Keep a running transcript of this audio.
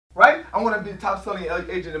I want to be the top selling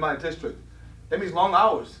agent in my district. That means long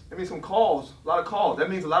hours. That means some calls, a lot of calls. That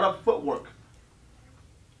means a lot of footwork,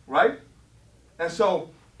 right? And so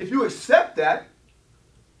if you accept that,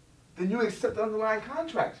 then you accept the underlying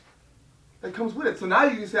contract that comes with it. So now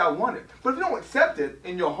you can say, I want it. But if you don't accept it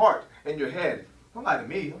in your heart and your head, don't lie to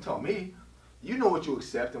me, don't tell me. You know what you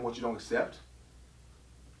accept and what you don't accept,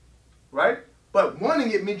 right? But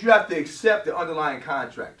wanting it means you have to accept the underlying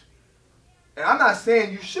contract. And I'm not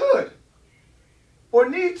saying you should or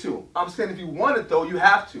need to. I'm saying if you want it, though, you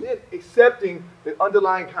have to. Then accepting the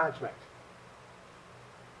underlying contract.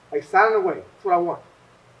 Like signing away. That's what I want.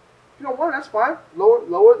 If you don't want it, that's fine. Lower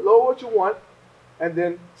what you want, and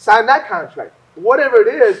then sign that contract. Whatever it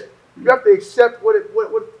is, you have to accept what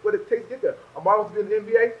it takes to get there. Amar wants to be in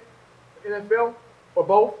the NBA, NFL, or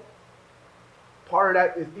both. Part of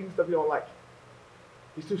that is eating stuff you don't like.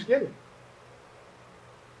 He's too skinny.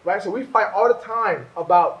 Right? So we fight all the time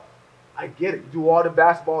about, I get it, you do all the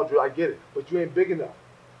basketball drill, I get it, but you ain't big enough.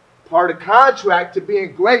 Part of the contract to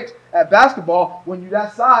being great at basketball when you're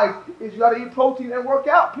that size is you got to eat protein and work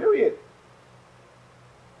out, period.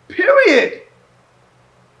 Period.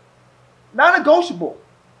 Non-negotiable.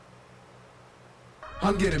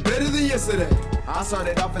 I'm getting better than yesterday. I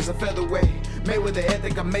started off as a featherweight, made with the head,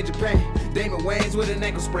 think I made Japan. Damon Wayans with an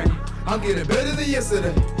ankle sprain. I'm getting better than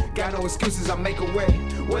yesterday. Got no excuses, I make a way.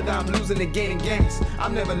 Whether I'm losing or gaining gains,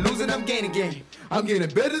 I'm never losing, I'm gaining game. I'm getting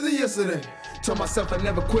better than yesterday. Told myself I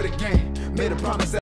never quit again. Made a promise that